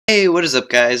Hey, what is up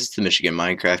guys? It's the Michigan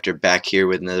Minecrafter back here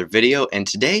with another video, and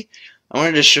today I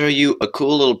wanted to show you a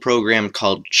cool little program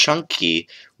called Chunky,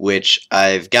 which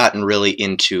I've gotten really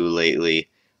into lately.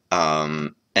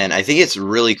 And I think it's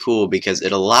really cool because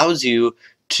it allows you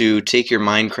to take your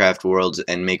Minecraft worlds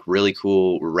and make really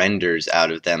cool renders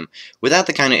out of them without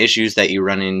the kind of issues that you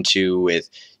run into with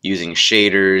using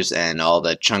shaders and all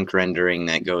the chunk rendering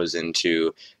that goes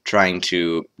into trying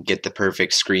to get the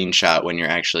perfect screenshot when you're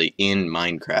actually in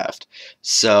Minecraft.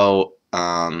 So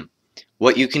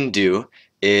what you can do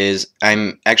is,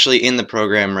 I'm actually in the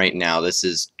program right now. This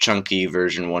is Chunky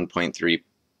version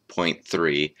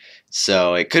 1.3.3,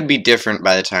 so it could be different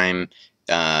by the time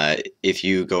if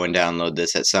you go and download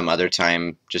this at some other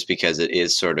time, just because it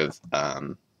is sort of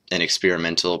an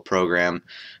experimental program.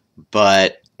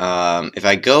 But if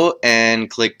I go and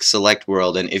click select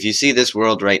world, and if you see this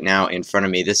world right now in front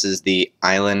of me, this is the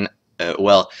island,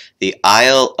 the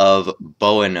Isle of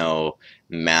Boano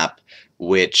map,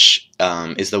 which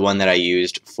is the one that I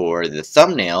used for the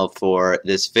thumbnail for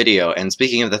this video. And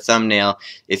speaking of the thumbnail,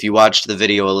 if you watched the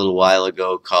video a little while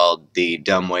ago called The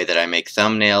Dumb Way That I Make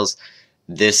Thumbnails,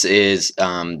 this is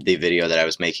the video that I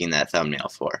was making that thumbnail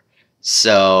for.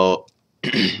 So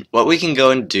what we can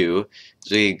go and do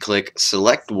is we click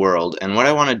select world, and what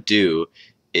I want to do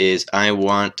is I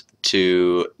want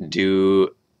to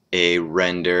do a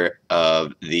render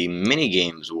of the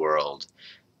minigames world.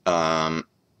 And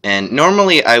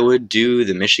normally I would do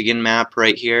the Michigan map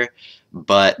right here,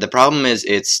 but the problem is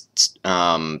it's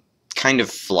kind of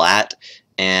flat,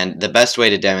 and the best way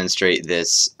to demonstrate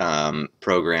this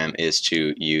program is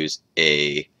to use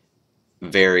a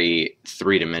very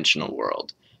three-dimensional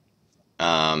world.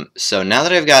 So now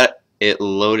that I've got it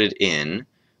loaded in,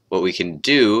 what we can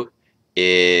do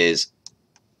is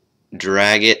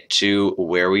drag it to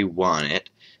where we want it.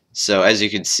 So as you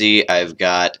can see, I've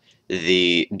got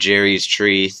the Jerry's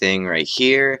tree thing right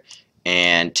here,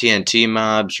 and TNT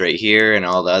mobs right here, and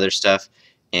all the other stuff.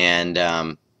 And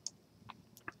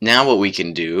now what we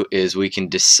can do is we can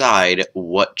decide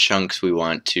what chunks we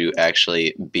want to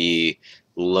actually be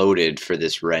loaded for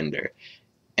this render.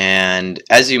 And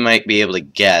as you might be able to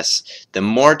guess, the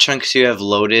more chunks you have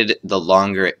loaded, the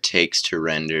longer it takes to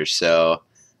render. So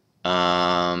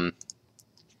if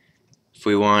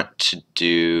we want to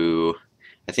do,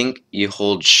 I think you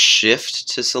hold shift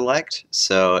to select.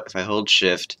 So if I hold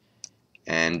shift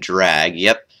and drag,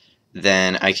 yep,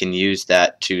 then I can use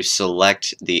that to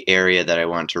select the area that I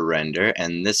want to render,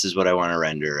 and this is what I want to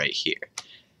render right here.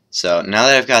 So now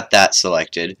that I've got that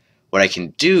selected, what I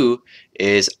can do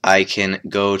is I can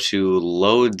go to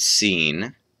load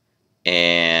scene,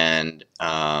 and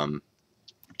or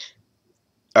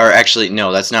actually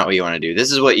no, that's not what you want to do.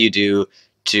 This is what you do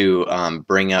to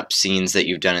bring up scenes that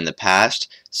you've done in the past.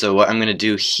 So what I'm going to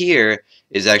do here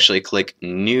is actually click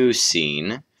new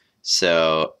scene.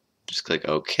 So just click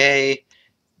OK,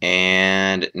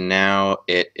 and now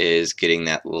it is getting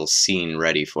that little scene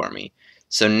ready for me.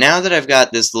 So now that I've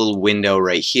got this little window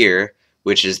right here,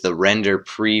 which is the render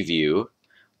preview,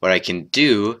 what I can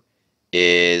do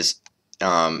is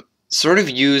sort of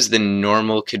use the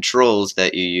normal controls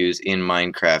that you use in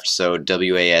Minecraft. So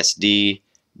WASD,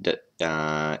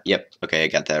 yep, okay, I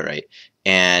got that right.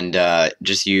 And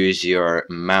just use your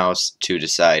mouse to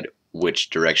decide which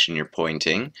direction you're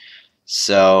pointing.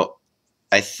 So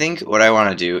I think what I want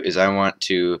to do is I want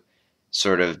to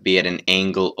sort of be at an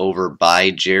angle over by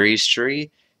Jerry's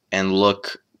tree and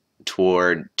look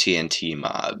toward TNT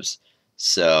mobs.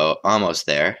 So almost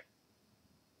there.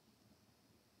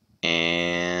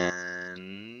 And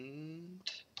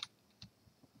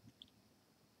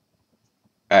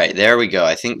alright, there we go.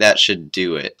 I think that should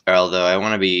do it. Although I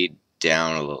want to be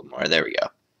down a little more. There we go.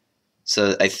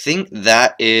 So I think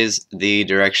that is the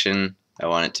direction I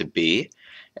want it to be.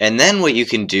 And then what you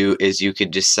can do is you could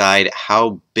decide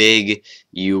how big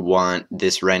you want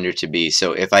this render to be.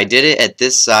 So if I did it at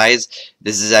this size,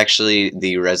 this is actually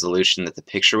the resolution that the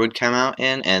picture would come out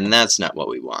in, and that's not what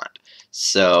we want.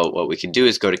 So what we can do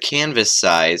is go to canvas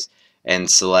size and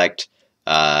select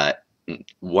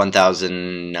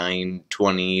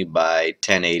 1920 by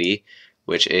 1080,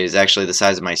 which is actually the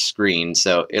size of my screen.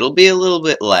 So it'll be a little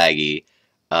bit laggy,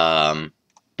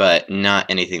 but not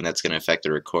anything that's going to affect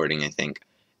the recording, I think.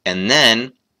 And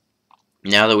then,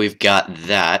 now that we've got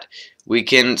that, we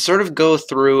can sort of go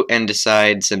through and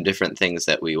decide some different things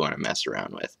that we want to mess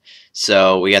around with.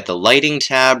 So we got the lighting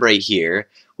tab right here,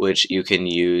 which you can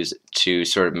use to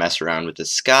sort of mess around with the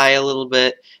sky a little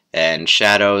bit, and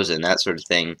shadows and that sort of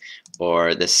thing.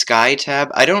 Or the sky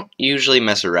tab, I don't usually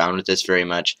mess around with this very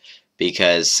much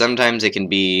because sometimes it can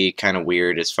be kind of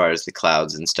weird as far as the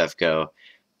clouds and stuff go.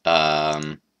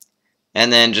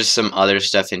 And then just some other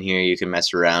stuff in here you can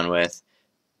mess around with.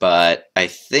 But I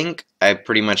think I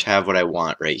pretty much have what I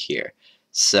want right here.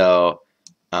 So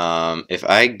if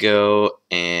I go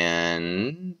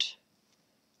and...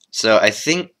 So I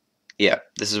think, yeah,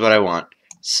 this is what I want.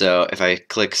 So if I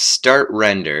click Start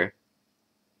Render,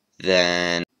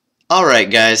 then...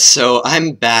 Alright guys, so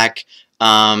I'm back.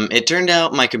 It turned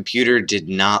out my computer did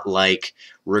not like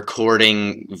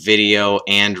recording video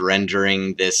and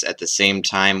rendering this at the same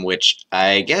time, which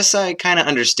I guess I kind of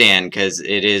understand because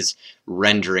it is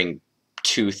rendering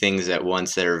two things at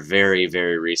once that are very,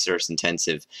 very resource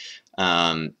intensive.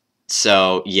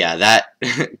 So yeah, that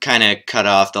kind of cut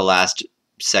off the last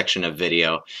section of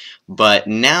video. But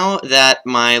now that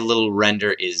my little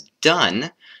render is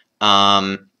done,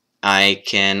 I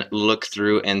can look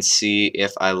through and see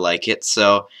if I like it.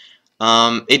 So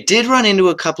it did run into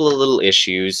a couple of little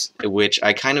issues, which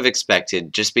I kind of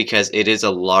expected, just because it is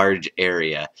a large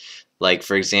area. Like,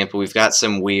 for example, we've got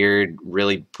some weird,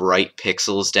 really bright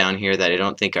pixels down here that I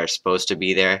don't think are supposed to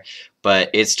be there,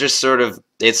 but it's just sort of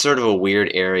a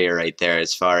weird area right there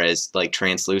as far as like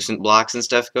translucent blocks and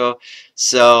stuff go.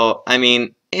 So, I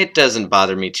mean, it doesn't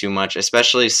bother me too much,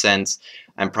 especially since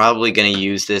I'm probably going to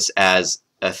use this as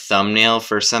a thumbnail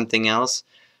for something else.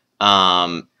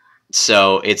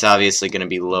 So it's obviously going to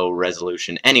be low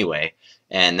resolution anyway,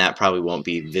 and that probably won't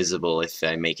be visible if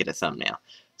I make it a thumbnail.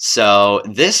 So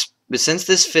since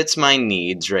this fits my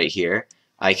needs right here,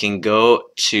 I can go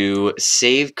to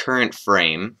Save Current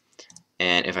Frame,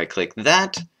 and if I click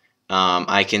that,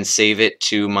 I can save it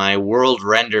to my World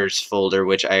Renders folder,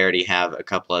 which I already have a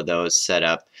couple of those set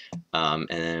up. And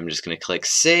then I'm just going to click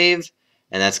Save,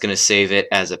 and that's going to save it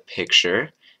as a picture.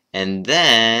 And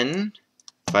then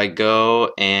if I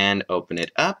go and open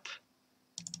it up,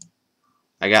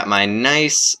 I got my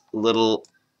nice little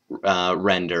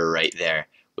render right there,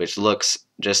 which looks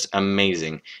just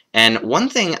amazing. And one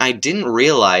thing I didn't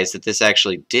realize that this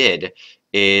actually did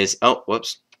is, oh,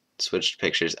 whoops, switched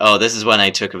pictures. Oh, this is one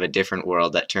I took of a different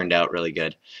world that turned out really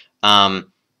good.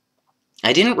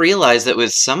 I didn't realize that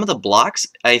with some of the blocks,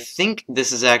 I think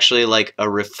this is actually like a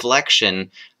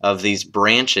reflection of these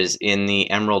branches in the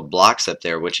emerald blocks up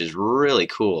there, which is really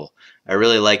cool. I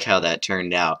really like how that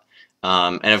turned out.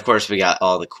 And of course we got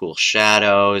all the cool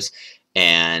shadows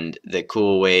and the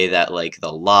cool way that like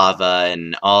the lava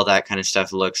and all that kind of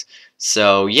stuff looks.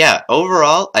 So yeah,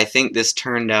 overall I think this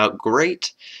turned out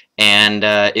great. And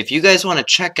if you guys want to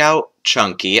check out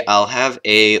Chunky, I'll have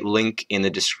a link in the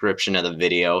description of the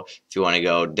video if you want to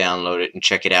go download it and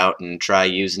check it out and try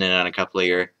using it on a couple of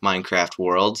your Minecraft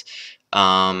worlds.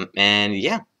 And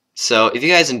yeah, so if you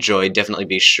guys enjoyed, definitely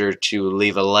be sure to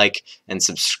leave a like and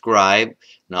subscribe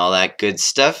and all that good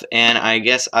stuff. And I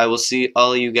guess I will see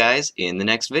all of you guys in the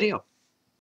next video.